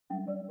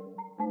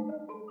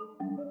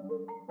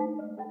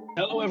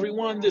Hello,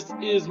 everyone. This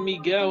is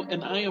Miguel,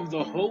 and I am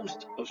the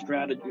host of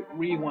Strategy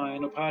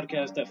Rewind, a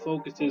podcast that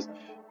focuses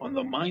on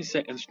the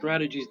mindset and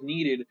strategies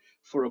needed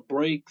for a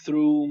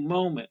breakthrough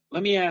moment.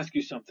 Let me ask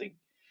you something.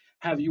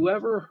 Have you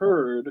ever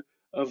heard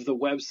of the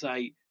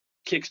website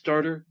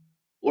Kickstarter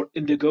or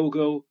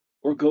Indiegogo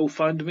or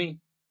GoFundMe?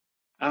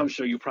 I'm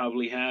sure you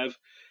probably have.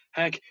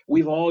 Heck,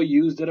 we've all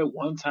used it at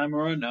one time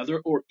or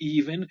another, or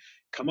even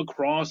come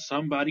across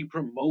somebody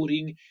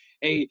promoting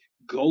a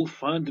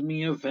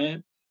GoFundMe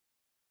event.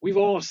 We've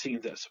all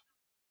seen this.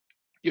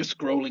 You're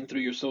scrolling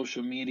through your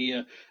social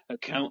media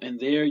account, and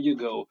there you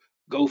go.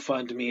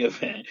 GoFundMe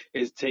event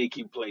is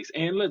taking place.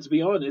 And let's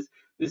be honest,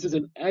 this is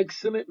an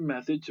excellent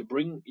method to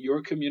bring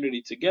your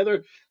community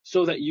together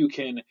so that you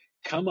can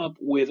come up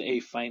with a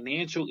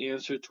financial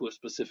answer to a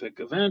specific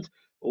event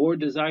or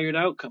desired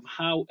outcome.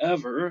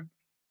 However,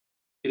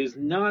 it is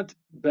not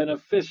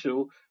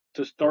beneficial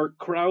to start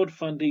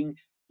crowdfunding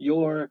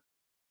your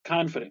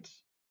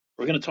confidence.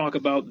 We're going to talk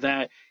about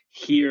that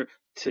here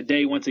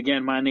today. Once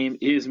again, my name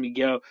is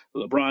Miguel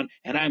LeBron,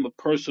 and I'm a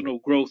personal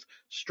growth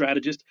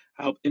strategist.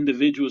 I help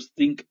individuals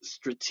think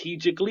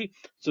strategically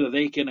so that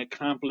they can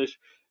accomplish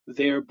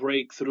their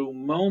breakthrough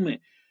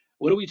moment.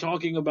 What are we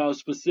talking about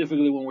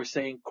specifically when we're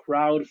saying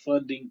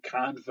crowdfunding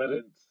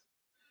confidence?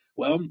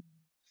 Well,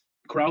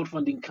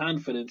 crowdfunding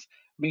confidence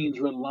means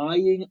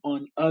relying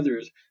on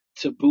others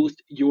to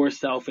boost your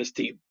self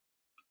esteem.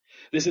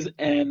 This is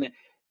an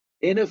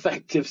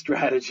ineffective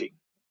strategy,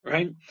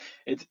 right?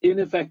 It's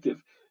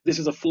ineffective. This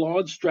is a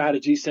flawed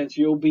strategy since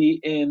you'll be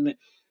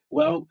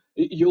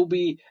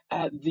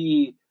at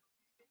the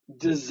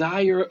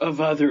desire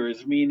of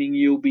others, meaning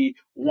you'll be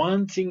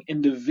wanting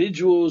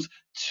individuals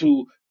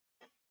to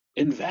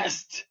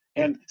invest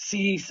and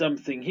see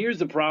something. Here's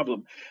the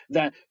problem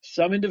that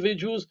some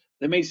individuals,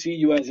 they may see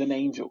you as an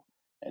angel,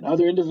 and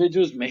other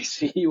individuals may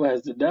see you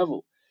as the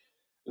devil.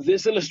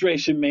 This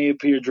illustration may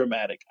appear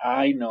dramatic,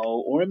 I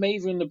know, or it may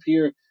even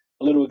appear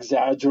a little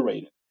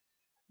exaggerated,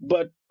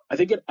 but I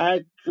think it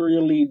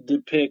accurately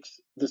depicts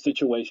the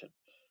situation.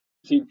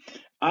 See,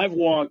 I've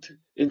walked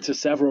into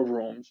several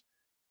rooms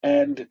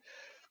and,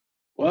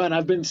 and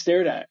I've been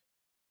stared at.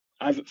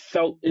 I've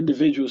felt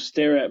individuals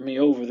stare at me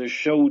over their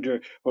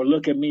shoulder or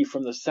look at me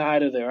from the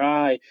side of their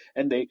eye,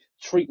 and they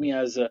treat me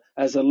as a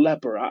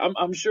leper.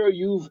 I'm sure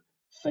you've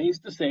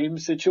faced the same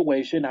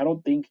situation. I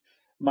don't think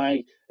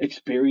my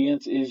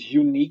experience is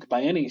unique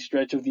by any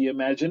stretch of the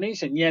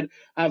imagination. Yet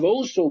I've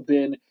also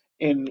been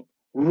in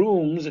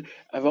rooms,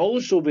 I've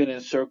also been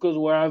in circles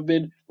where I've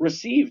been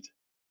received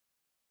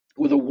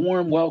with a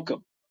warm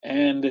welcome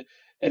and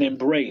an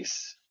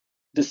embrace.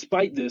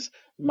 Despite this,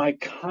 my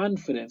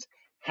confidence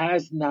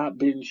has not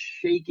been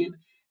shaken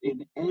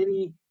in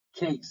any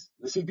case.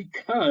 This is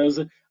because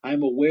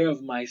I'm aware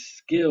of my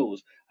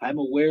skills. I'm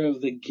aware of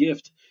the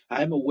gift.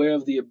 I'm aware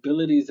of the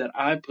abilities that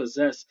I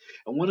possess.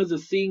 And one of the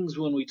things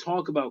when we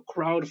talk about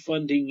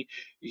crowdfunding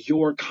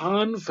your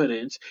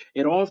confidence,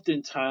 it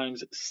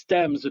oftentimes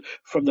stems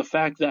from the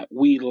fact that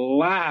we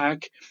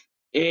lack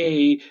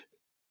a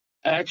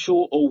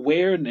actual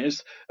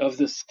awareness of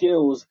the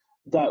skills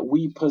that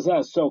we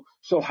possess. So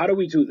how do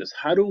we do this?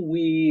 How do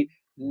we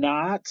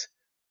not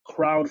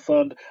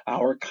crowdfund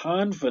our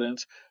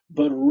confidence,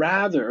 but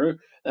rather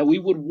that we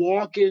would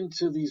walk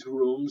into these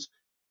rooms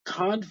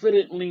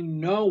confidently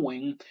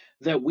knowing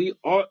that we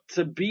ought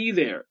to be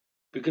there?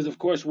 Because of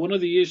course, one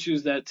of the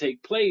issues that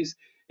take place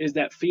is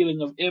that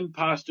feeling of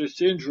imposter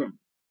syndrome.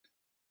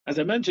 As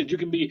I mentioned, you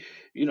can be,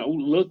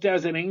 looked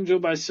as an angel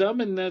by some,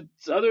 and that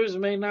others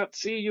may not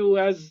see you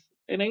as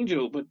an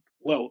angel, but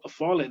a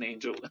fallen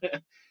angel.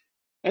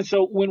 And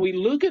so when we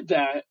look at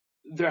that,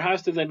 there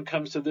has to then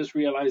comes to this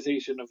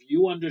realization of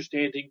you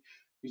understanding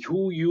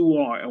who you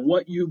are and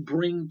what you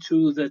bring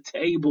to the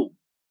table.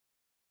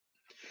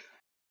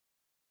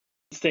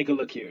 Let's take a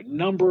look here.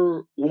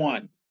 Number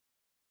one,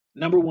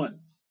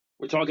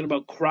 we're talking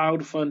about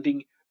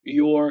crowdfunding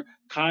your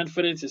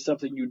confidence is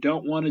something you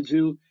don't want to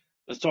do.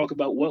 Let's talk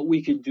about what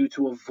we can do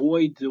to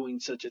avoid doing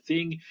such a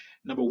thing.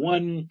 Number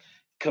one,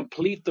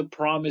 complete the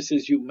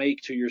promises you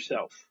make to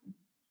yourself.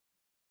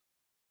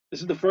 This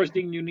is the first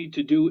thing you need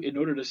to do in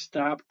order to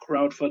stop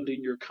crowdfunding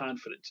your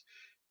confidence.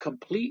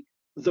 Complete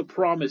the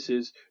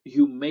promises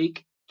you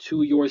make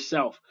to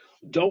yourself.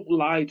 Don't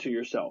lie to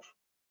yourself.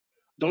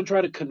 Don't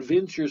try to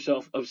convince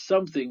yourself of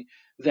something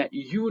that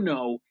you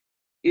know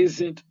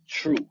isn't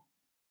true.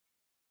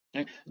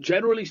 Okay?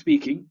 Generally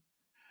speaking,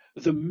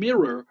 the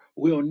mirror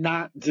will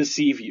not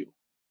deceive you.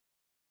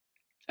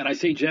 And I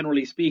say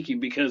generally speaking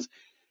because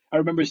I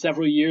remember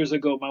several years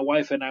ago, my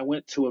wife and I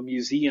went to a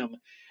museum.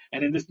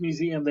 And in this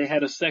museum, they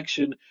had a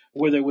section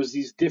where there was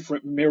these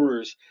different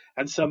mirrors.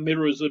 And some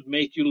mirrors would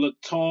make you look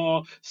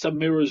tall. Some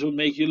mirrors would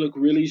make you look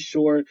really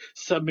short.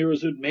 Some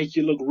mirrors would make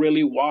you look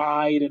really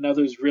wide and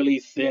others really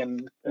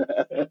thin.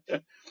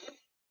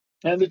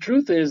 And the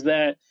truth is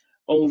that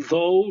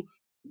although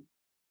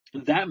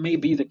that may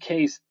be the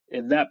case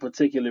in that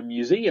particular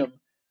museum,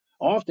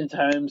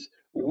 oftentimes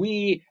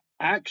we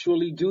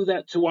actually do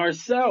that to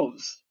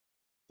ourselves.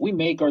 We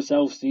make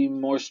ourselves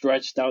seem more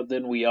stretched out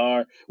than we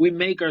are. We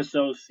make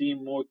ourselves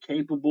seem more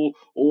capable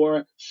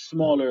or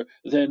smaller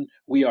than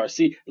we are.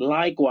 See,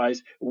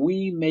 likewise,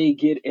 we may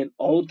get an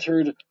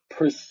altered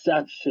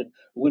perception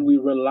when we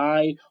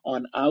rely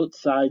on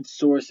outside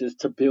sources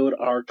to build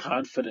our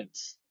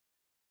confidence.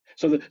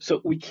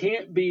 So we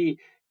can't be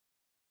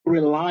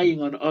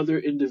relying on other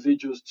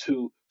individuals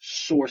to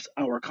source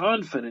our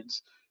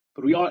confidence,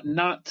 but we ought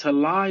not to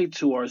lie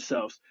to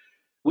ourselves.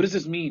 What does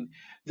this mean?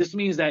 This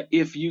means that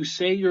if you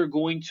say you're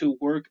going to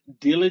work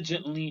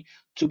diligently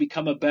to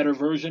become a better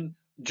version,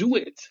 do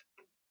it.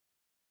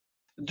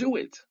 Do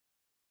it.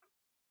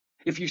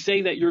 If you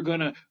say that you're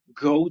going to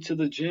go to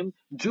the gym,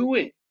 do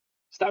it.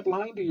 Stop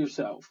lying to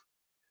yourself.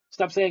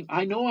 Stop saying,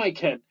 I know I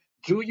can.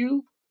 Do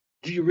you?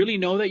 Do you really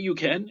know that you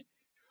can?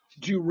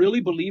 Do you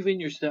really believe in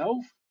yourself?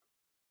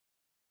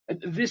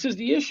 And this is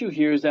the issue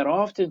here, is that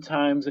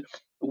oftentimes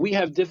we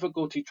have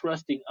difficulty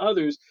trusting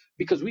others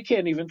because we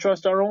can't even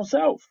trust our own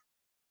self.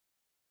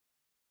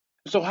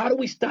 So how do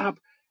we stop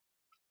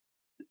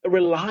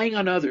relying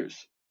on others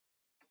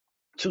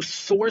to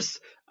source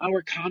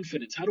our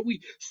confidence? How do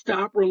we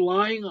stop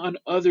relying on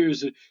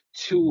others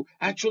to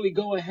actually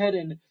go ahead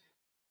and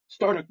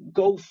start a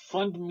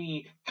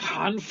GoFundMe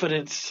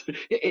confidence?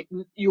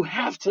 You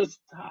have to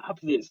stop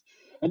this.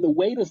 And the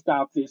way to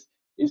stop this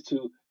is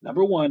to,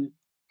 number one,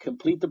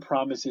 complete the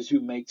promises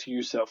you make to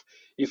yourself.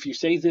 If you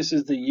say this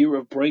is the year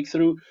of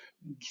breakthrough,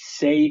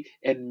 say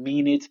and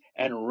mean it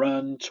and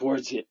run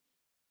towards it.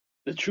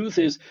 The truth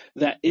is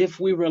that if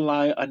we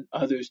rely on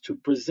others to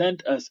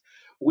present us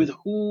with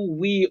who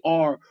we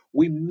are,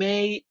 we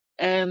may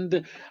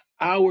end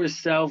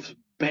ourselves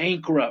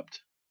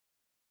bankrupt.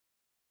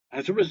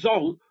 As a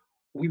result,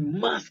 we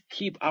must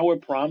keep our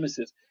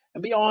promises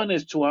and be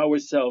honest to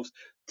ourselves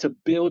to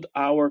build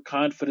our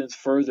confidence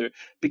further.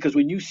 Because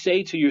when you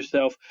say to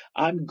yourself,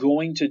 I'm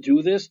going to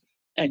do this,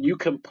 and you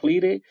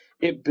complete it,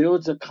 it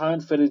builds a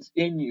confidence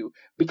in you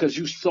because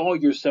you saw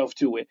yourself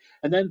do it.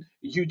 And then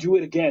you do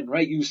it again,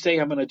 right? You say,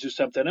 I'm going to do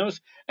something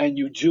else, and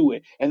you do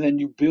it. And then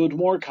you build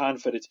more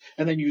confidence.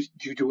 And then you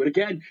do it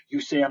again. You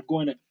say, I'm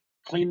going to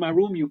clean my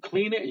room, you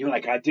clean it, and you're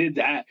like, I did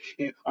that.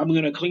 I'm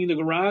gonna clean the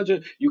garage,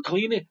 you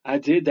clean it, I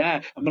did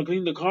that. I'm gonna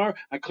clean the car,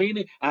 I clean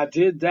it, I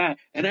did that.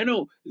 And I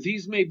know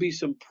these may be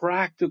some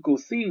practical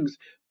things,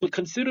 but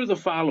consider the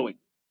following.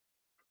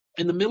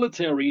 In the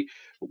military,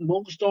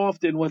 most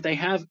often what they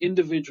have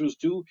individuals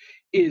do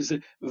is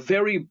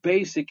very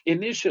basic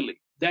initially.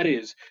 That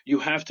is, you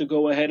have to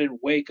go ahead and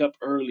wake up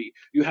early.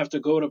 You have to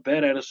go to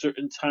bed at a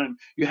certain time.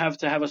 You have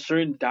to have a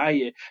certain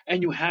diet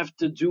and you have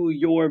to do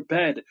your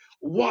bed.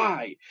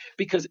 Why?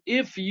 Because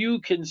if you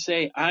can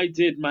say, I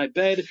did my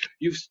bed,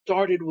 you've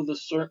started with a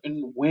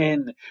certain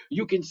win.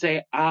 You can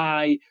say,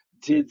 I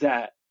did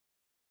that.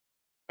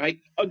 Right?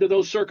 Under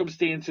those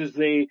circumstances,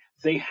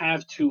 they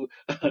have to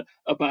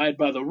abide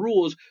by the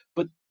rules,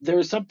 but there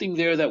is something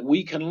there that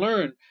we can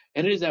learn,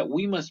 and it is that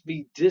we must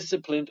be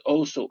disciplined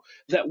also.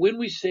 That when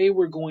we say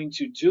we're going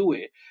to do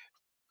it,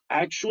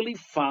 actually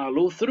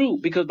follow through,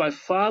 because by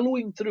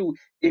following through,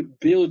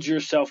 it builds your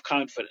self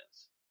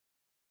confidence.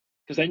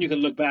 Because then you can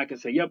look back and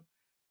say, "Yep,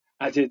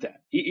 I did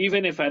that,"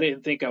 even if I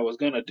didn't think I was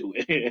gonna do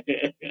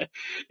it,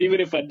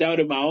 even if I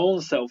doubted my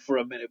own self for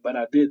a minute, but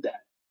I did that.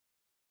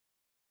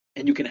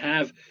 And you can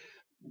have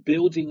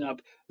building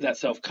up that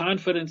self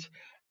confidence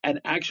and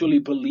actually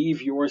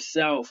believe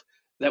yourself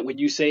that when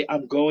you say,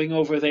 I'm going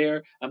over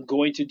there, I'm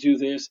going to do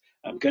this,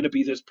 I'm going to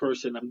be this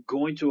person, I'm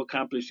going to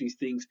accomplish these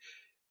things,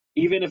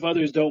 even if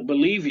others don't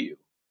believe you,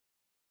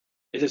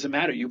 it doesn't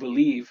matter. You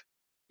believe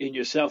in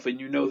yourself and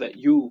you know that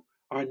you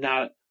are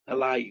not a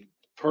lying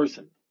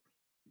person.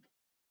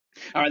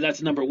 All right,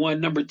 that's number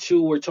one. Number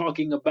two, we're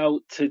talking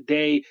about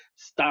today,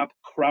 stop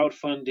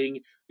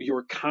crowdfunding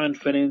your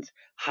confidence.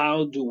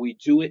 How do we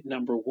do it?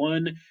 Number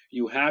one,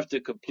 you have to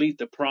complete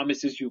the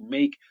promises you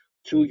make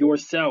to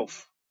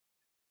yourself.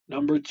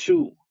 Number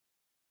two,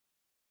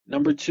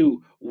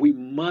 we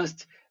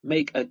must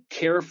make a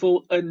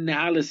careful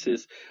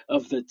analysis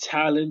of the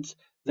talents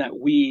that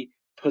we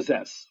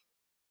possess.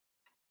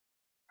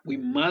 We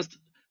must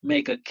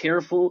make a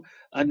careful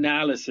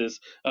analysis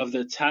of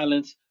the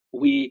talents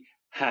we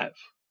have.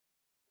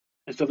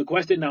 And so the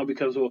question now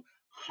becomes, well,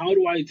 how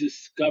do I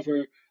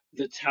discover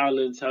the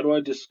talents? How do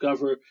I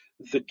discover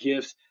the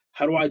gifts?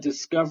 How do I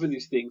discover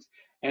these things?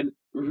 And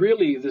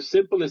really, the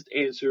simplest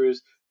answer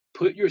is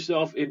put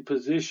yourself in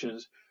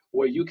positions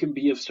where you can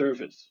be of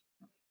service.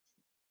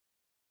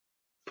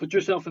 Put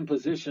yourself in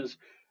positions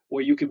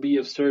where you can be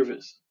of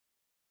service.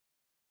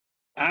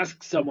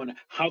 Ask someone,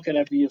 how can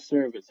I be of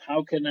service?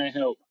 How can I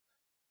help?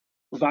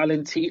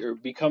 Volunteer,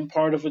 become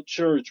part of a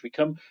church,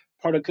 become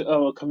part of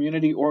a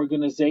community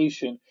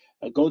organization,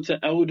 go to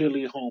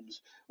elderly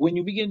homes. When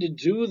you begin to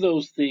do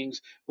those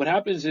things, what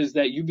happens is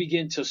that you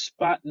begin to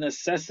spot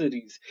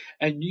necessities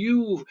and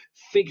you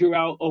figure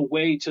out a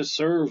way to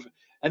serve.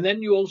 And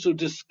then you also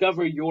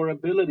discover your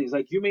abilities.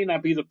 Like you may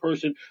not be the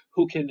person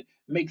who can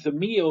make the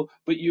meal,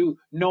 but you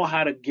know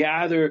how to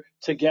gather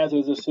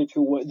together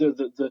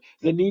the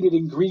needed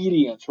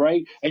ingredients,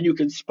 right? And you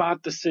can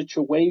spot the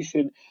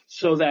situation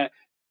so that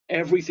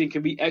everything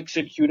can be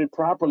executed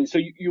properly. So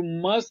you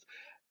must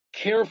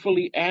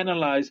carefully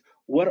analyze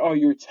what are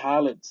your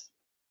talents.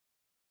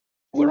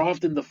 We're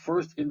often the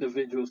first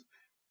individuals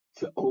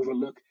to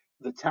overlook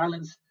the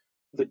talents,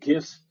 the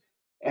gifts,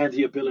 and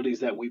the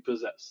abilities that we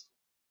possess.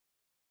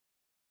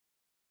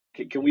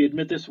 Can we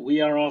admit this?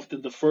 We are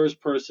often the first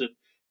person.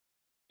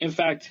 In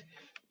fact,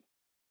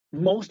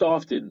 most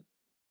often,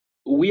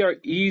 we are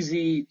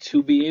easy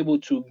to be able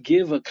to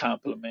give a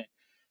compliment,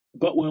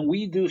 but when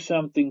we do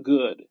something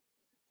good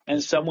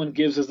and someone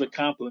gives us a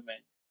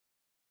compliment,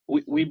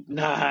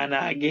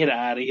 nah, get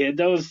out of here.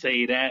 Don't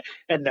say that.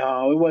 And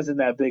no, it wasn't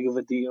that big of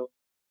a deal.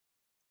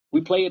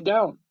 We play it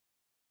down.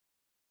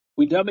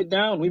 We dumb it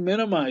down. We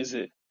minimize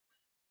it.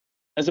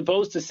 As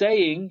opposed to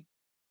saying,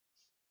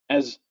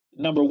 as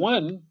number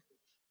one,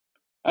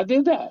 I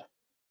did that,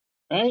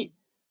 right?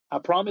 I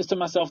promised to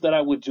myself that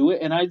I would do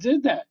it, and I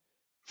did that.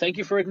 Thank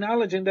you for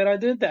acknowledging that I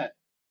did that.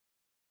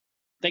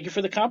 Thank you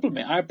for the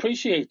compliment. I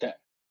appreciate that.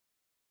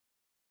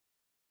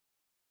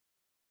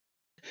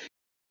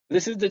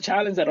 This is the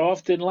challenge that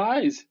often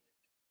lies,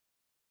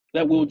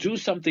 that we'll do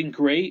something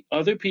great,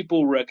 other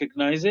people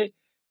recognize it,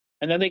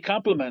 and then they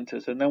compliment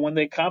us. And then when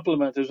they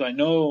compliment us, like,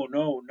 no,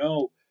 no,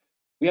 no.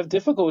 We have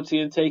difficulty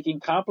in taking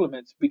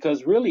compliments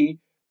because really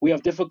we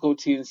have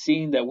difficulty in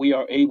seeing that we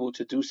are able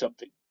to do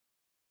something.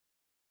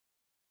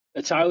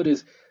 A child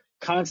is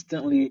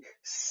constantly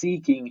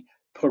seeking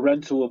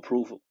parental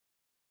approval,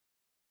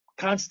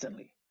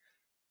 constantly,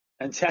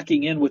 and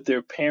checking in with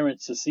their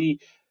parents to see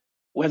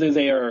whether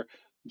they are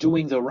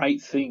doing the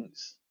right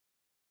things.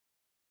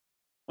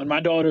 When my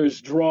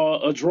daughters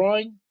draw a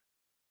drawing,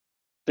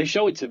 they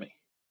show it to me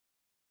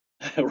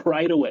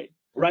right away.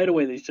 Right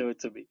away, they show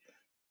it to me.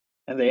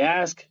 And they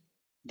ask,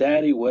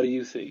 Daddy, what do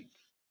you think?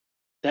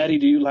 Daddy,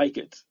 do you like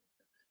it?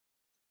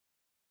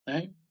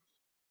 Right?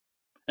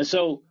 And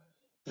so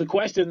the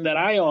question that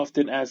I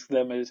often ask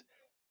them is,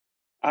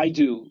 I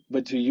do,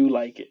 but do you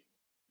like it?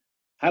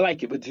 I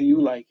like it, but do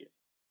you like it?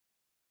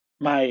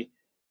 My,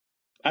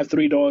 I have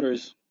three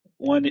daughters.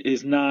 One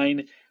is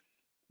 9,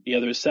 the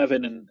other is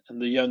 7,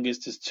 and the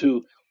youngest is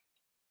 2.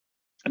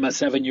 And my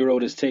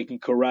 7-year-old is taking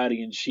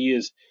karate, and she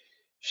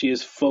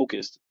is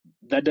focused.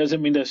 That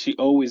doesn't mean that she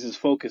always is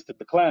focused in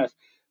the class,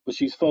 but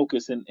she's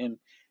focused in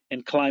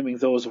climbing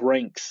those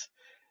ranks.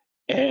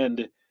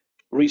 And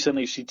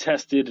recently she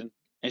tested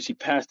and she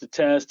passed the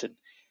test, and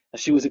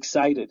she was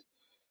excited.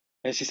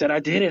 And she said, I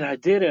did it, I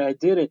did it, I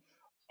did it.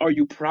 Are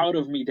you proud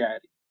of me,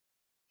 Daddy?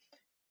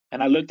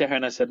 And I looked at her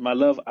and I said, my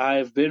love, I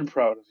have been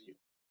proud of you.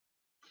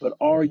 But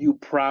are you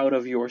proud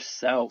of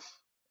yourself?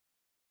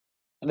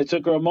 And it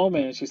took her a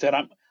moment and she said,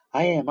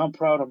 I'm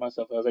proud of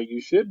myself. I was like,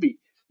 you should be.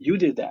 You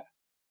did that.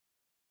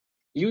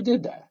 You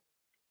did that.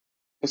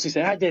 But she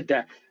said, I did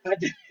that. I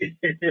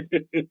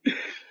did.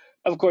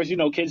 Of course,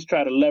 kids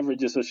try to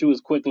leverage it. So she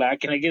was quick,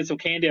 like, can I get some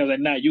candy? I was like,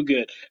 nah, you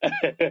good.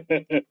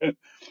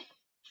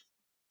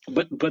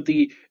 But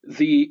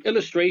the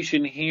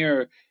illustration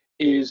here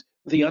is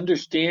the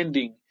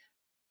understanding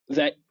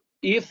that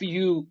if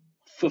you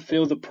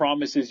fulfill the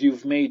promises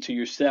you've made to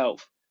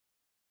yourself,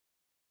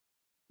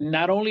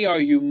 not only are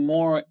you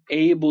more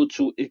able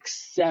to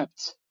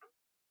accept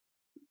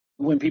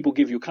when people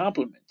give you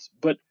compliments,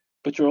 but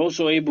you're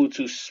also able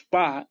to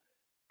spot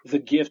the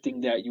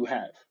gifting that you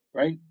have,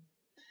 right?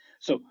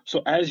 So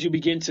as you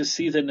begin to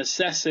see the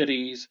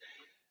necessities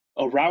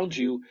around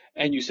you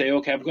and you say,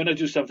 okay, I'm going to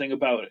do something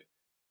about it.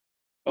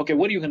 Okay,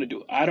 what are you going to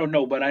do? I don't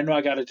know, but I know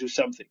I got to do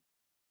something.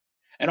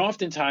 And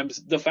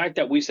oftentimes, the fact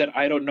that we said,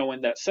 I don't know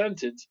in that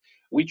sentence,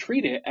 we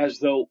treat it as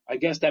though, I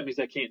guess that means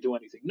I can't do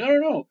anything. No, no,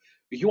 no.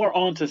 You are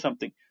on to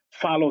something.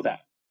 Follow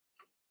that.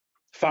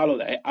 Follow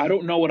that. I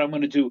don't know what I'm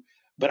going to do,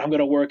 but I'm going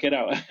to work it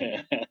out.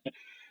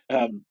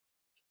 um,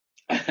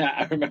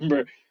 I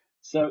remember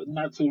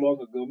not too long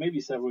ago,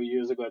 maybe several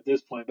years ago at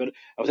this point, but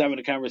I was having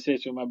a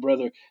conversation with my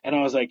brother, and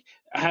I was like,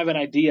 I have an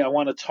idea. I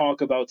want to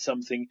talk about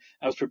something.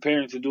 I was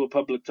preparing to do a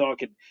public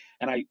talk,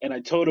 and I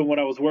told him what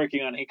I was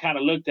working on. He kind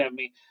of looked at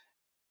me,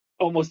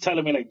 almost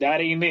telling me like, that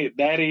ain't it.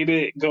 That ain't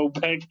it. Go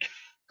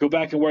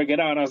back and work it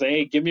out. And I was like,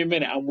 hey, give me a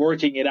minute. I'm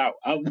working it out.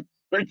 I'm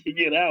working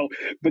it out.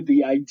 But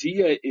the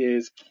idea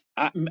is,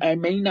 I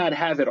may not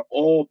have it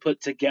all put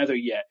together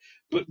yet,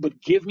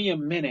 but give me a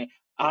minute.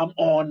 I'm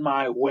on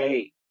my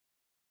way.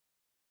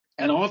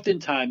 And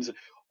oftentimes,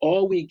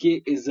 all we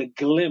get is a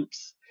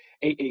glimpse,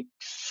 a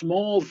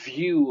small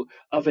view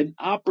of an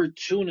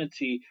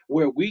opportunity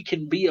where we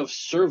can be of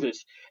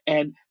service.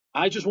 And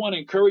I just want to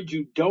encourage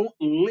you, don't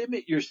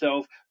limit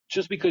yourself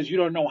just because you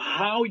don't know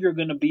how you're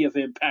going to be of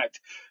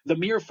impact. The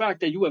mere fact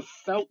that you have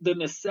felt the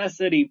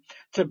necessity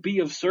to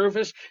be of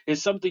service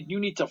is something you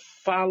need to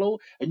follow,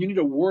 and you need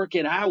to work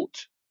it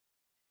out,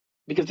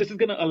 because this is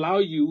going to allow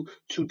you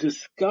to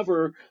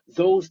discover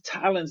those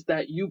talents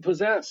that you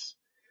possess.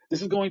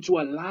 This is going to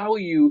allow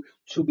you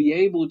to be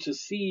able to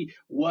see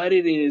what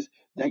it is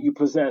that you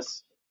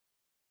possess.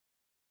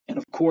 And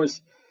of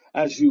course,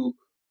 as you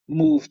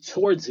move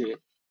towards it,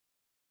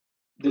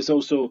 this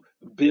also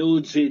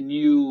builds in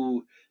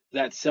you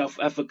that self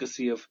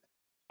efficacy of,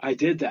 I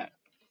did that.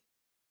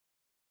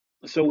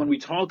 So when we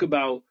talk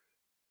about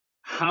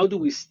how do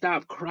we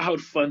stop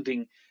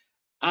crowdfunding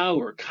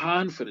our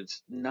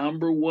confidence,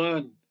 number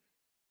one,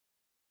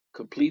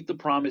 complete the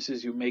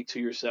promises you make to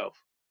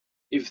yourself.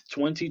 If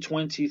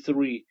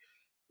 2023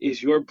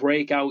 is your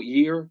breakout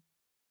year,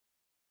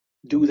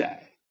 do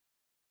that.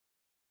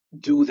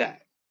 Do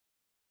that.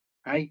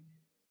 Right?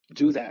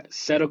 Do that.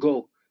 Set a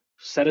goal.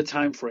 Set a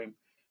time frame.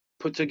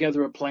 Put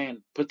together a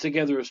plan. Put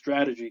together a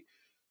strategy.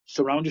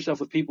 Surround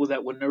yourself with people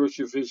that will nourish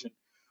your vision.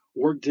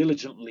 Work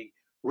diligently.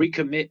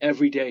 Recommit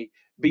every day.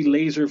 Be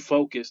laser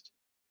focused.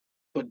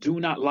 But do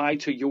not lie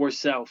to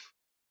yourself.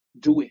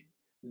 Do it.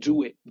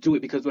 Do it. Do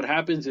it. Because what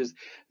happens is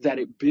that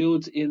it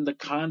builds in the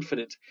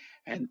confidence.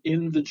 And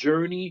in the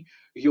journey,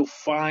 you'll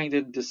find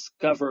and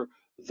discover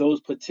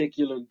those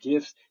particular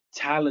gifts,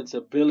 talents,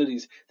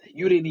 abilities that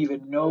you didn't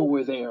even know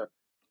were there.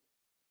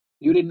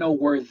 You didn't know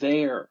were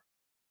there.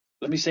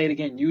 Let me say it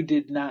again. You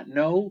did not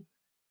know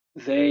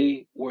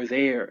they were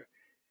there.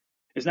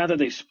 It's not that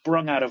they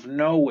sprung out of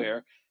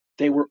nowhere.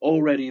 They were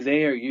already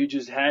there. You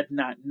just had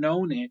not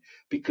known it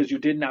because you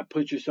did not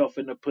put yourself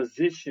in a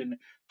position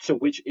to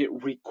which it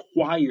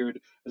required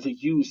the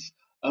use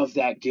of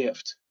that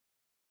gift.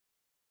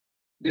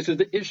 This is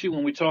the issue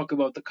when we talk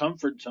about the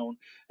comfort zone.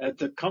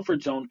 The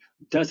comfort zone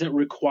doesn't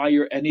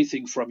require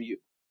anything from you.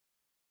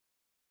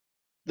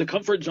 The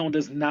comfort zone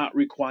does not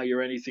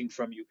require anything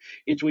from you.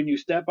 It's when you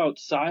step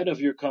outside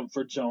of your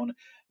comfort zone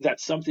that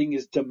something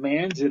is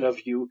demanded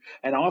of you.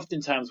 And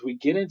oftentimes we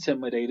get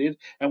intimidated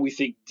and we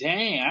think,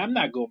 dang, I'm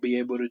not going to be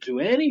able to do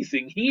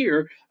anything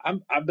here.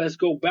 I best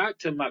go back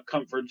to my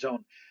comfort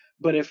zone.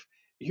 But if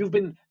you've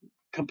been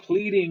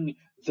completing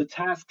the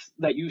tasks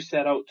that you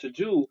set out to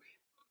do,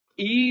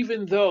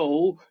 even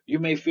though you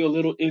may feel a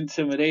little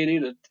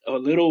intimidated, a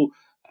little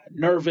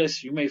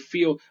nervous, you may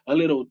feel a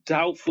little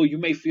doubtful, you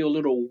may feel a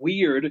little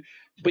weird,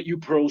 but you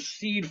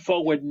proceed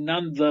forward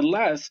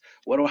nonetheless,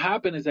 what will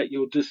happen is that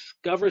you'll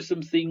discover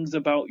some things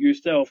about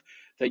yourself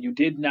that you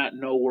did not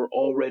know were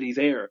already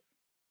there.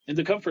 In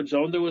the comfort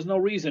zone, there was no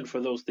reason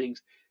for those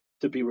things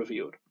to be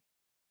revealed.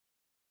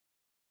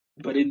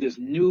 But in this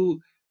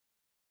new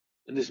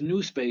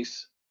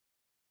space,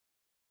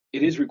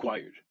 it is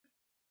required.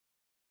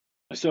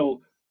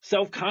 So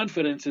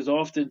self-confidence is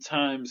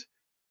oftentimes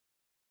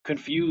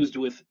confused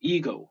with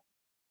ego.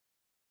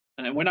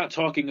 And we're not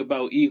talking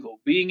about ego.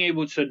 Being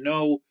able to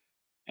know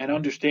and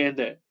understand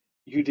that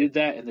you did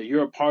that and that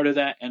you're a part of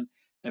that, and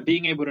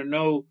being able to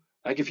know,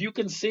 like, if you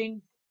can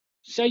sing,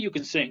 say you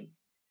can sing.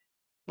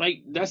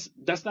 Like,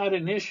 that's not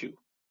an issue.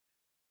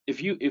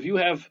 If you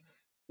have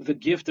the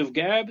gift of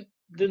gab,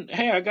 then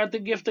hey, I got the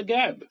gift of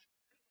gab.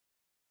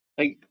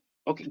 Like,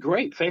 okay,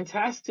 great,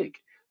 fantastic.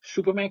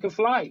 Superman can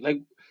fly.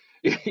 Like,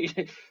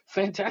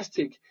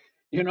 fantastic,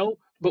 you know?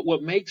 But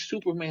what makes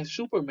Superman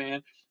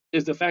Superman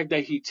is the fact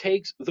that he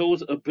takes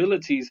those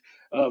abilities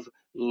of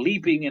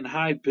leaping in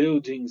high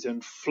buildings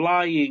and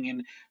flying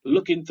and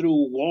looking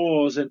through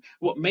walls. And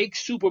what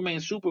makes Superman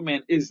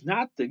Superman is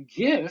not the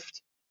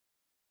gift,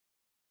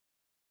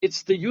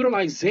 it's the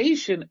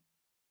utilization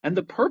and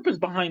the purpose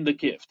behind the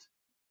gift.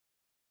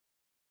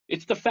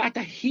 It's the fact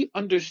that he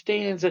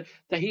understands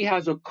that he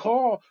has a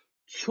call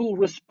to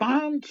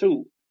respond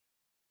to.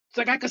 It's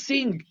like, I could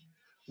sing.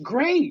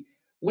 Great.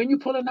 When you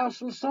pulling out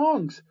some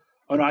songs?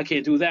 Oh no, I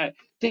can't do that.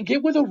 Then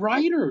get with a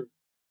writer.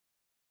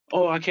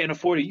 Oh, I can't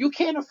afford it. You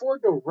can't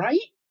afford to write?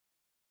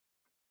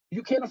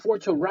 You can't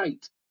afford to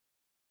write.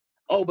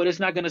 Oh, but it's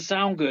not gonna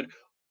sound good.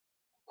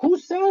 Who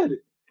said?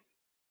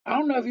 I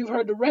don't know if you've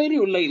heard the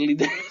radio lately.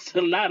 There's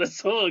a lot of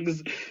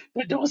songs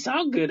that don't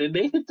sound good and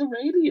they hit the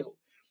radio.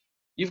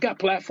 You've got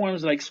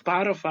platforms like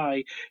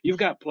Spotify, you've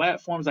got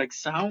platforms like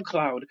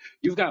SoundCloud,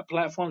 you've got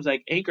platforms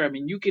like Anchor. I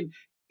mean, you can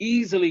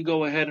easily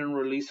go ahead and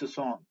release a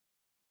song.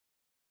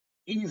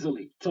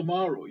 Easily.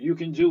 Tomorrow, you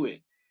can do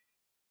it.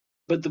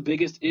 But the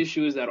biggest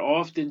issue is that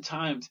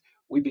oftentimes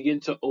we begin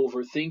to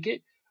overthink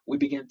it. We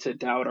begin to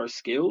doubt our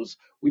skills.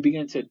 We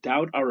begin to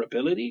doubt our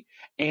ability.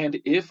 And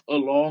if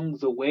along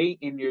the way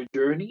in your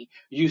journey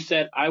you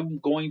said, I'm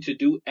going to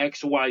do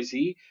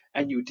XYZ,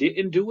 and you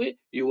didn't do it,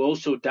 you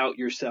also doubt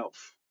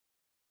yourself.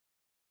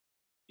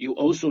 You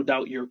also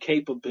doubt your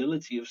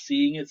capability of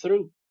seeing it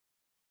through.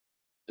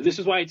 This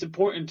is why it's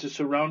important to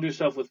surround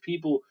yourself with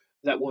people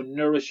that will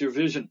nourish your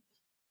vision.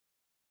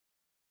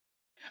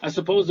 I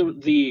suppose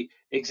the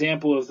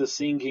example of the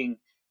singing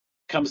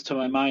comes to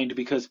my mind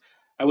because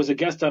I was a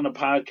guest on a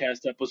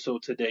podcast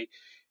episode today.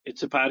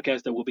 It's a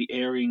podcast that will be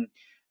airing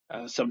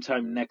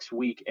sometime next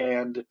week,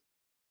 and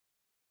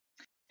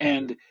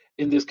in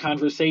this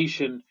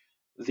conversation,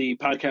 the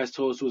podcast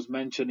host was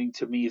mentioning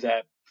to me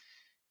that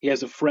he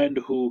has a friend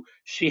who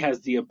she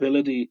has the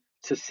ability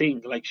to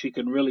sing, like she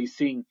can really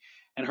sing,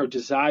 and her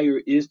desire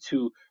is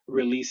to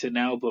release an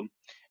album,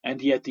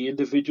 and yet the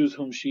individuals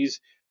whom she's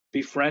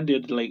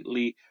befriended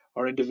lately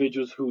are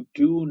individuals who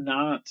do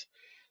not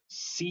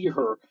see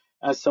her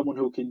as someone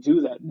who can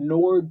do that,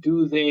 nor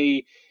do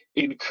they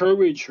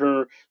encourage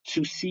her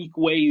to seek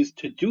ways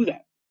to do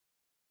that.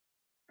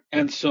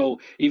 And so,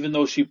 even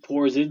though she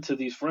pours into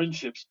these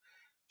friendships,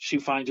 she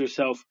finds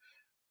herself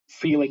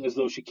feeling as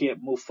though she can't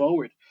move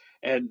forward.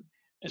 And,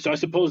 and so, I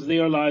suppose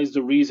there lies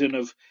the reason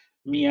of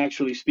me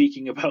actually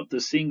speaking about the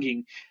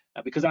singing,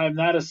 because I am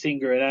not a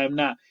singer and I am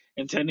not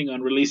intending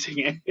on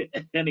releasing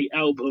any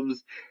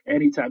albums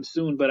anytime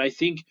soon. But I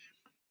think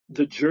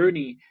the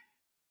journey,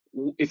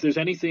 if there's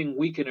anything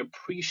we can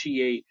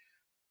appreciate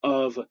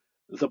of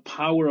the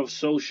power of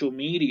social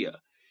media,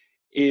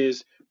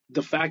 is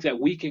the fact that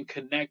we can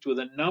connect with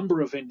a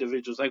number of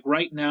individuals. Like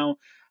right now,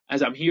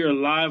 as I'm here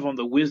live on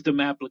the Wisdom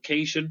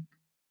application,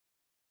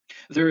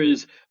 there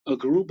is a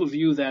group of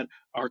you that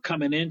are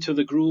coming into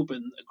the group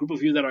and a group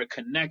of you that are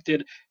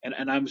connected.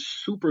 And I'm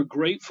super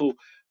grateful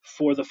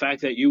for the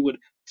fact that you would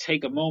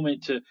take a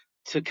moment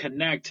to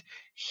connect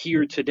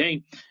here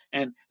today.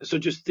 And so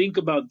just think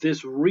about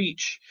this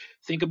reach,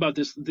 think about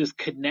this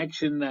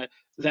connection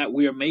that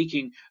we are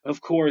making. Of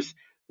course,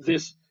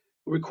 this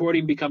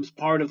recording becomes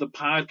part of the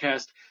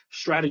podcast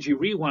Strategy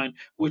Rewind,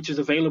 which is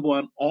available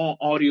on all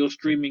audio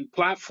streaming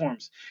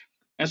platforms.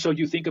 And so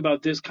you think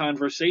about this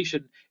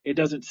conversation, it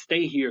doesn't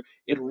stay here,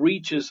 it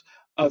reaches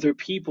other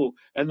people.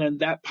 And then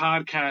that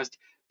podcast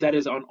that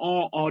is on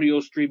all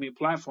audio streaming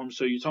platforms.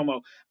 So you're talking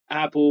about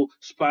Apple,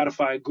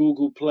 Spotify,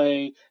 Google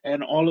Play,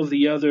 and all of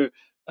the other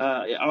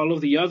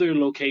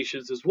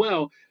locations as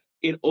well.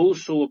 It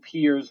also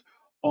appears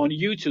on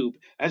YouTube.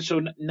 And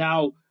so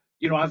now,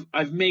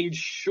 I've made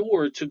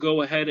sure to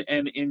go ahead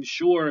and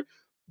ensure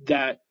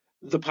that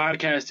the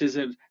podcast is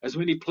in as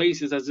many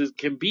places as it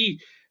can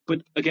be.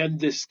 But again,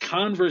 this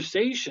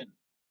conversation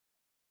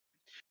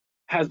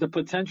has the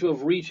potential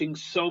of reaching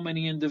so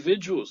many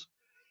individuals.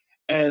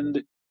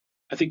 And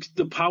I think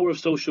the power of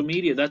social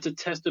media, that's a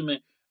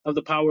testament of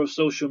the power of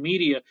social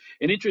media.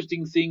 An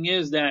interesting thing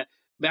is that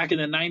back in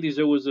the 90s,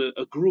 there was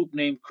a group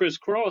named Criss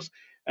Cross,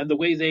 and the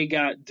way they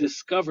got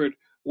discovered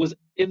was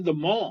in the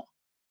mall.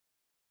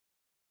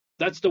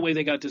 That's the way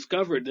they got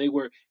discovered. They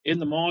were in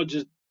the mall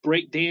just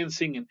break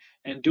dancing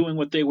and doing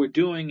what they were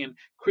doing, and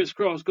Criss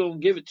Cross go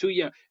and give it to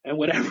you, and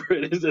whatever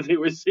it is that they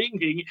were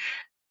singing.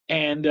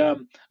 And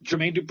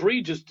Jermaine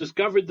Dupri just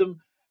discovered them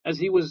as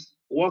he was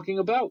walking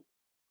about.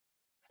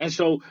 And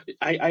so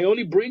I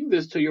only bring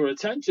this to your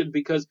attention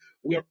because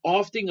we're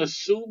often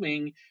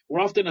assuming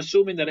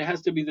that it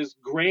has to be this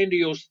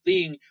grandiose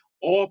thing,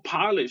 all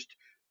polished.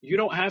 You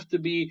don't have to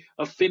be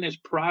a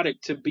finished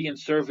product to be in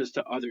service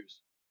to others.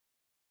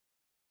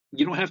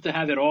 You don't have to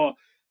have it all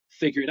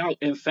figured out.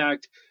 In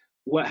fact,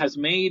 what has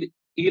made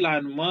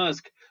Elon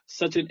Musk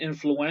such an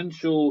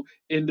influential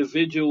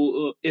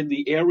individual in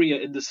the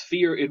area, in the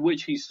sphere in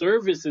which he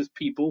services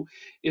people,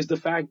 is the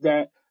fact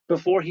that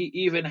before he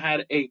even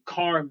had a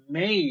car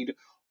made,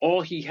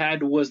 all he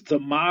had was the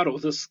model,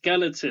 the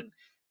skeleton.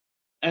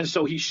 And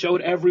so he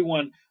showed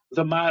everyone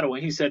the model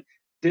and he said,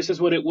 this is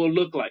what it will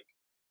look like.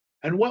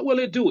 And what will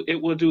it do?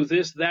 It will do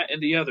this, that,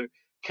 and the other.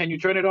 Can you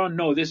turn it on?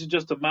 No, this is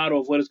just a model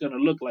of what it's going to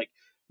look like.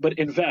 But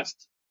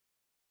invest.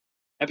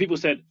 And people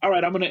said, all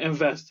right, I'm going to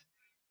invest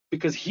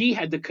because he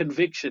had the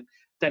conviction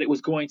that it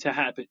was going to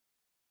happen.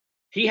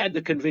 He had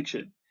the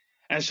conviction.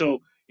 And so,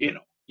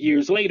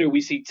 years later,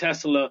 we see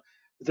Tesla,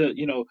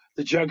 the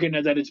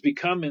juggernaut that it's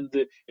become in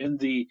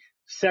the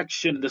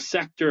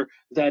sector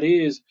that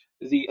is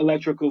the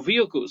electrical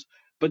vehicles.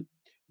 But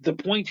the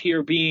point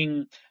here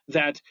being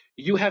that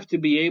you have to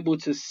be able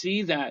to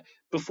see that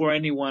before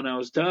anyone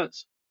else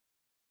does.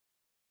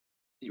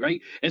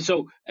 Right? And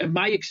so, in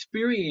my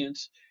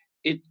experience,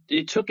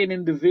 it took an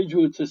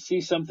individual to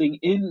see something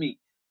in me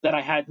that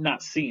I had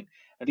not seen.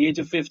 At the age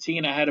of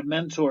 15, I had a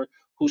mentor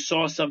who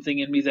saw something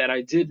in me that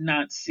I did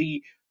not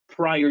see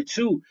prior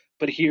to.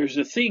 But here's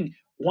the thing: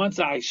 once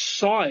I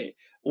saw it,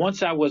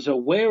 once I was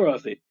aware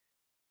of it,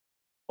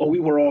 oh, we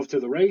were off to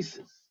the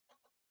races.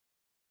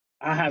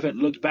 I haven't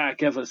looked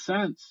back ever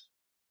since.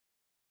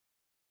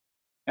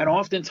 And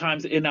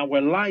oftentimes in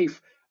our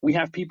life, we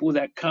have people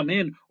that come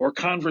in or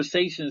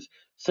conversations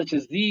such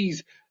as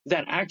these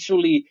that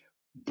actually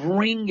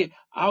bring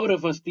out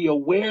of us the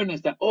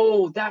awareness that,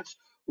 oh, that's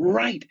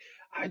right.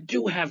 I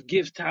do have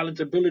gifts,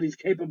 talents, abilities,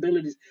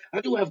 capabilities.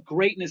 I do have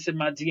greatness in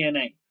my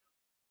DNA.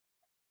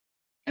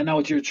 And now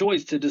it's your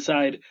choice to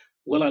decide,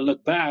 will I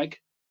look back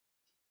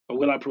or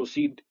will I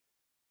proceed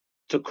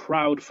to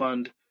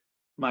crowdfund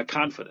my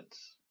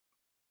confidence?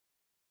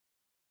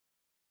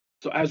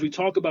 So as we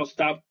talk about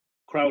stop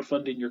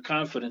crowdfunding your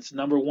confidence,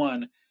 number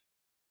one,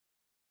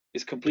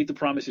 is complete the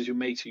promises you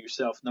make to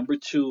yourself. Number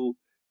two,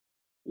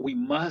 we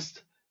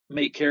must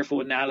make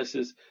careful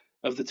analysis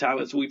of the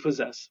talents we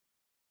possess.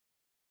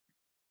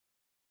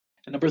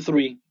 And number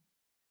three,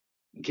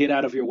 get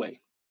out of your way.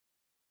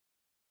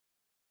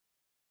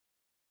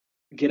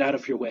 Get out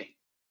of your way.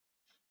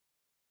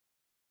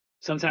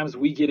 Sometimes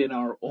we get in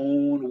our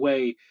own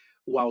way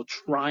while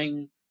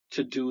trying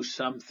to do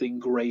something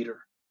greater.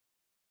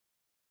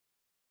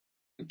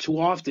 Too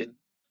often,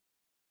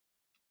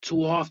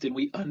 Too often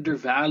we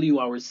undervalue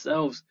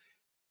ourselves.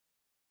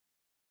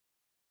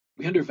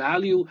 We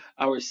undervalue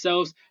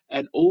ourselves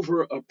and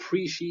over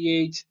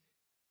appreciate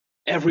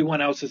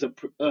everyone else's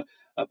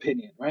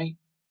opinion, right?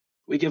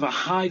 We give a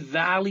high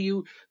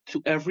value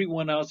to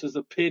everyone else's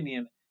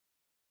opinion,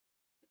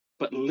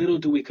 but little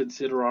do we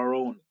consider our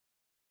own.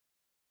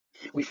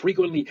 We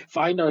frequently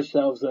find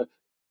ourselves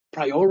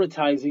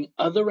prioritizing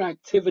other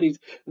activities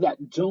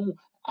that don't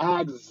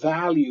add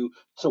value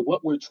to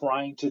what we're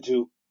trying to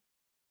do.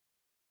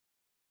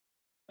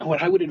 And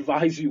what I would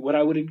advise you, what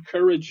I would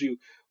encourage you,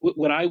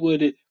 what I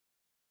would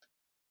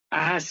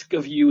ask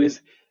of you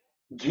is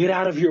get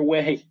out of your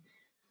way.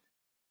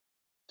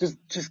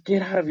 Just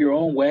get out of your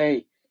own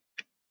way.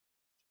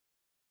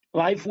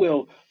 Life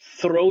will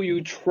throw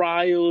you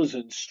trials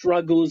and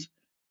struggles,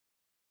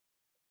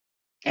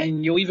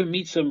 and you'll even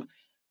meet some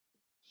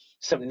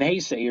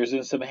naysayers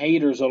and some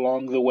haters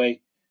along the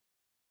way.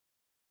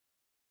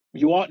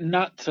 You ought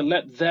not to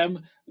let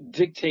them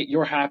dictate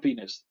your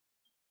happiness.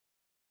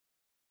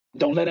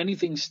 Don't let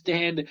anything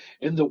stand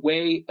in the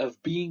way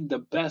of being the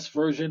best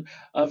version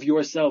of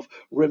yourself.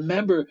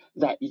 Remember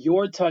that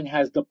your tongue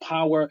has the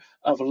power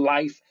of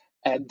life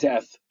and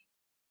death.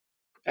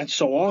 And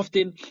so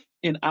often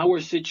in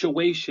our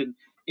situation,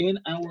 in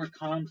our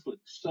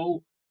conflict,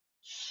 so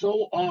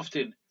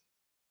often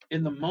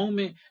in the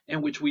moment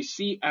in which we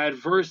see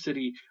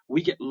adversity,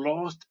 we get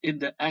lost in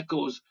the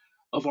echoes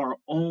of our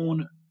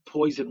own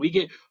poison. We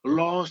get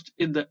lost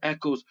in the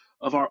echoes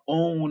of our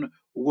own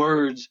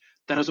words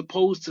that, as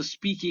opposed to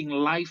speaking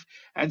life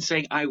and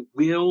saying, I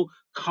will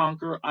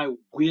conquer, I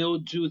will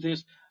do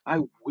this,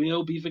 I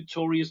will be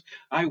victorious,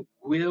 I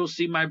will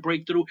see my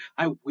breakthrough,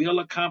 I will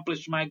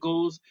accomplish my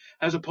goals,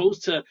 as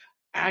opposed to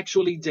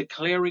actually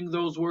declaring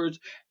those words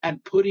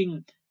and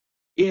putting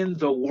in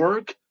the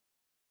work,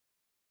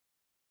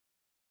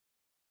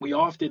 we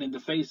often, in the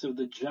face of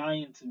the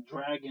giants and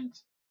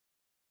dragons,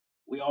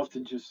 we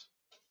often just,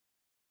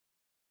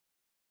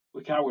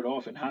 we cower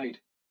off and hide.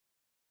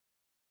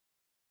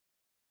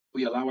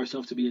 We allow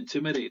ourselves to be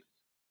intimidated.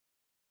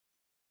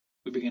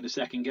 We begin to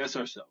second guess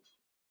ourselves.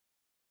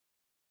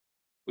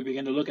 We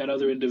begin to look at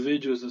other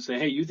individuals and say,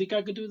 hey, you think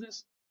I could do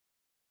this?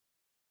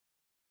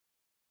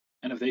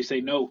 And if they say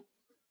no,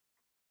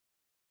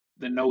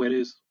 then no, it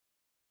is.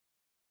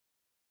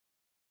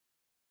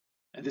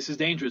 And this is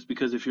dangerous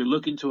because if you're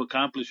looking to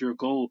accomplish your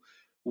goal,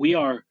 we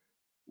are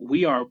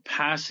we are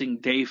passing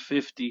day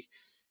 50.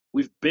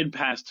 We've been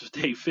past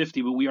day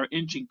 50, but we are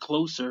inching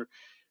closer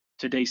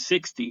to day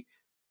 60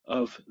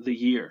 of the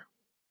year.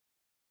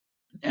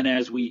 And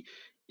as we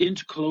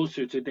inch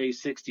closer to day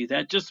 60,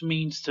 that just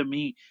means to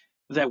me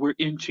that we're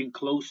inching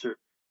closer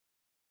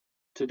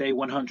to day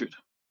 100.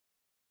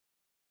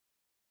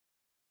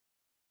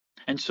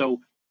 And so,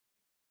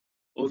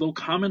 although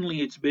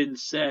commonly it's been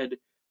said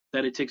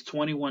that it takes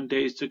 21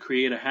 days to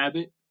create a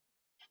habit,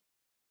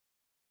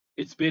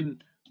 it's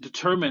been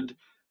determined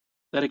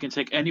that it can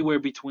take anywhere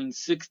between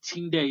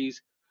 16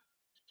 days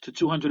to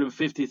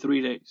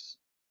 253 days.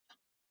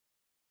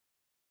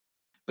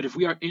 But if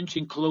we are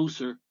inching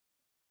closer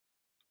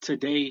to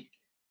day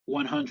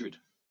 100,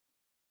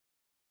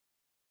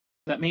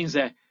 that means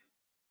that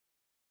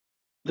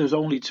there's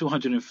only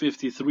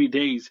 253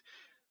 days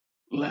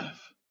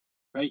left,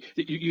 right?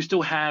 You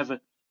still have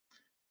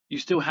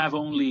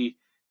only,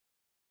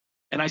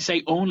 and I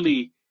say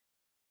only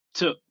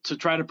to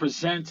try to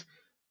present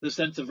the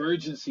sense of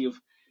urgency of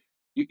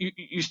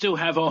you still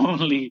have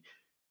only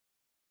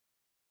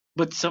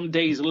but some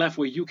days left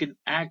where you can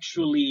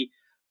actually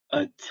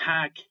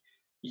attack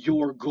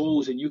your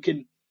goals and you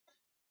can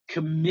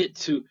commit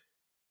to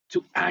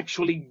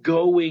actually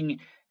going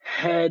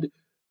head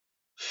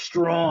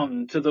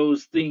strong to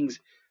those things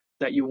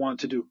that you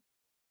want to do.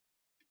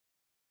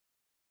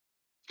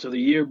 So the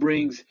year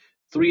brings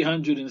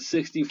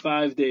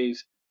 365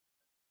 days.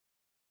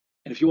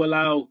 And if you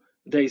allow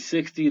day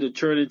 60 to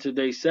turn into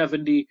day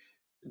 70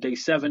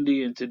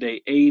 into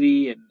day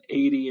 80, and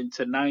 80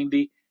 into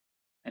 90,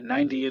 and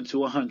 90 into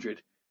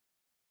 100,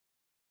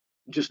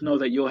 just know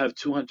that you'll have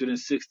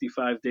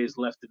 265 days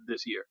left in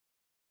this year.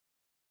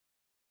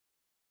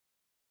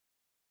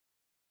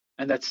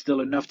 And that's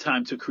still enough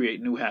time to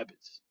create new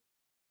habits.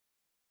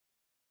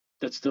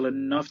 That's still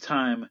enough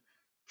time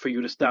for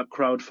you to stop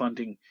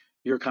crowdfunding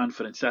your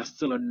confidence. That's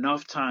still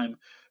enough time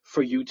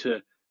for you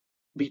to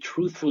be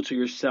truthful to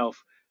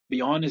yourself,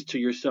 be honest to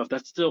yourself.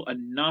 That's still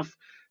enough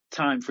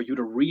time for you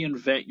to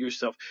reinvent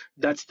yourself.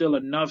 That's still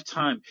enough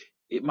time.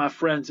 My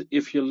friends,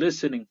 if you're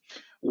listening,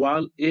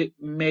 while it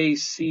may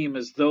seem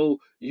as though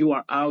you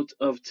are out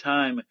of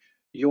time,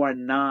 you are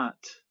not.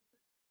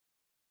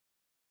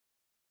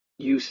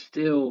 You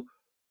still,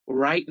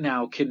 right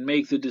now, can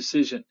make the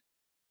decision.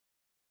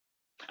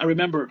 I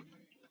remember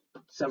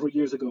several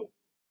years ago,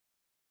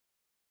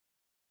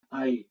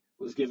 I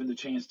was given the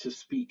chance to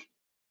speak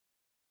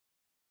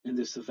in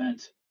this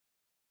event.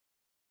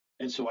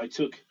 And so I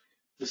took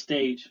the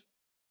stage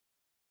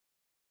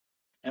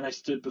and I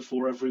stood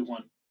before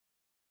everyone.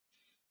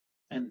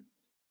 And,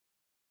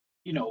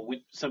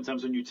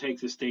 sometimes when you take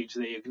the stage,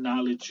 they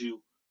acknowledge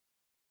you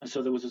And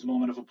so there was this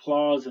moment of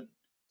applause,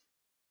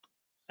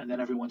 and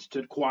then everyone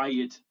stood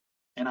quiet,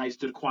 and I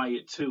stood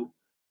quiet too,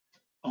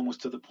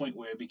 almost to the point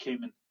where it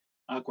became an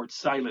awkward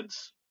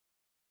silence.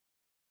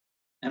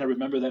 And I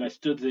remember that I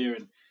stood there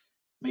and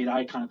made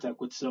eye contact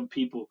with some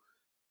people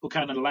who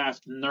kind of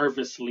laughed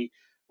nervously,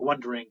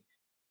 wondering,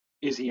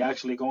 is he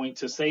actually going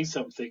to say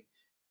something?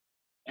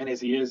 And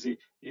is he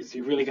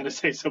really going to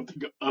say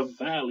something of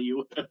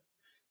value?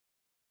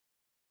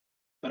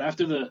 But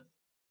after the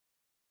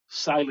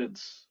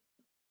silence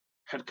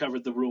had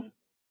covered the room,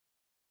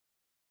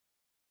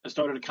 I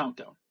started a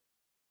countdown.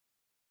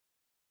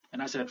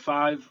 And I said,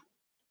 five,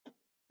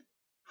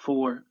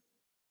 four,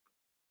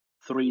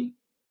 three,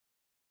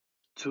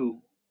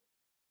 two,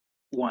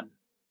 one.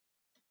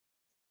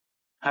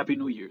 Happy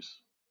New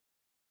Year's.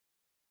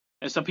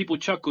 And some people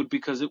chuckled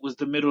because it was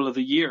the middle of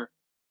the year.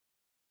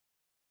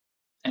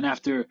 And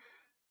after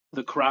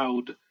the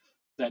crowd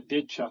that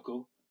did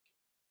chuckle,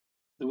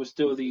 there were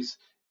still these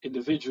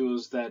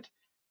individuals that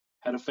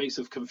had a face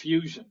of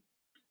confusion,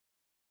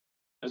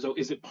 as though,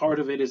 is it part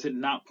of it? Is it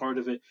not part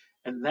of it?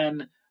 And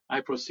then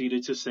I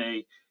proceeded to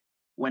say,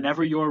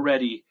 whenever you're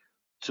ready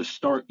to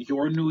start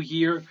your new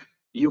year,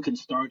 you can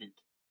start it.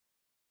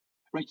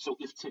 Right? So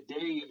if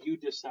today you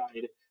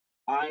decide,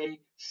 I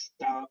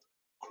stop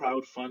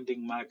crowdfunding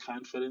my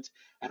confidence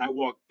and I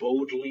walk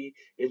boldly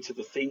into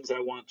the things I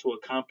want to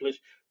accomplish,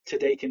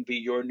 today can be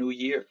your new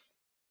year.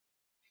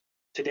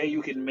 Today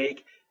you can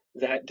make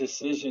that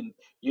decision.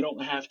 You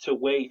don't have to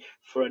wait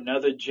for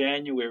another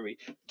January.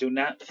 Do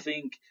not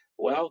think,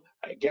 well,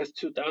 I guess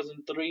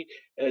 2023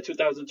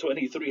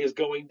 is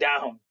going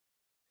down.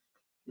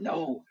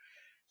 No,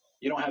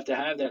 you don't have to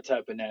have that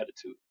type of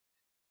attitude.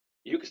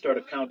 You can start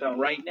a countdown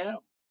right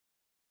now.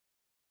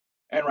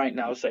 And right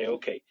now say,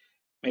 okay,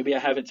 maybe I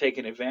haven't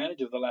taken advantage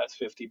of the last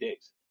 50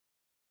 days,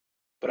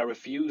 but I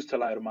refuse to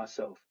lie to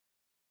myself.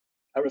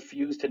 I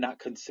refuse to not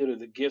consider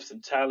the gifts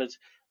and talents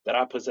that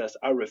I possess.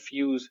 I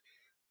refuse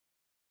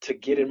to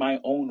get in my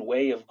own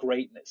way of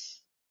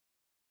greatness.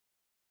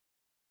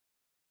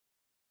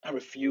 I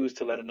refuse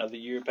to let another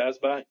year pass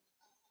by.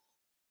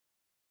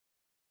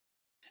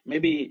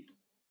 Maybe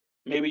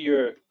maybe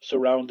your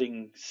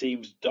surrounding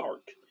seems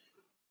dark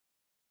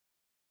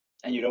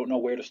and you don't know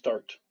where to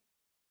start.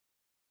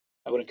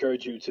 I would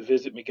encourage you to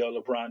visit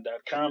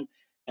miguellebron.com,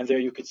 and there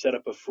you could set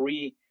up a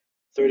free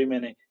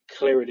 30-minute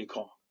clarity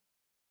call.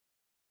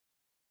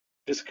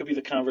 This could be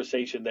the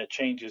conversation that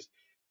changes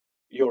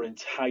your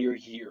entire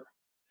year.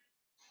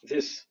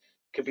 This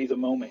could be the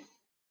moment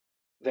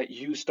that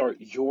you start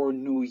your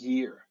new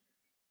year.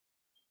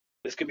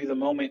 This could be the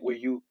moment where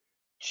you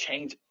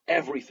change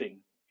everything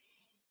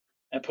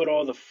and put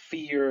all the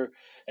fear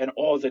and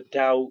all the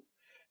doubt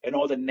and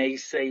all the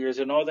naysayers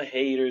and all the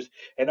haters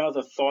and all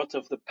the thoughts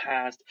of the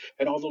past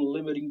and all the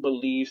limiting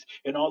beliefs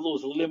and all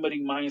those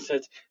limiting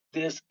mindsets.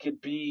 This could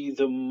be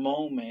the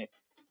moment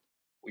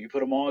where you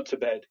put them all to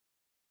bed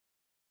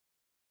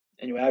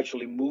and you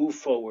actually move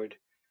forward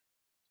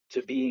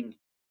to being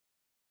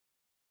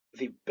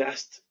the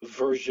best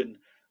version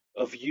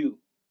of you,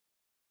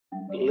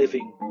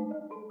 living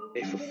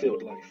a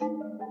fulfilled life.